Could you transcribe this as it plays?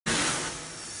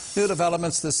New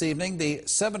developments this evening. The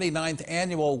 79th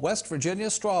annual West Virginia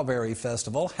Strawberry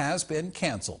Festival has been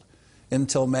canceled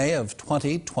until May of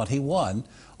 2021.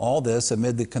 All this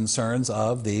amid the concerns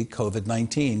of the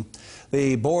COVID-19.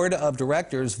 The Board of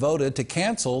Directors voted to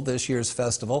cancel this year's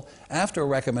festival after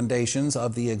recommendations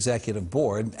of the Executive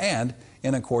Board and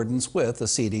in accordance with the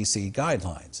CDC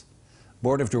guidelines.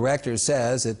 Board of Directors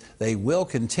says that they will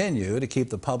continue to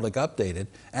keep the public updated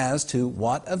as to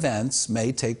what events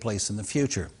may take place in the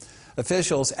future.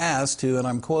 Officials asked to, and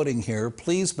I'm quoting here,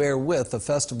 please bear with the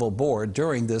festival board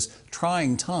during this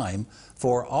trying time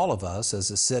for all of us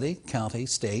as a city, county,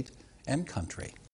 state, and country.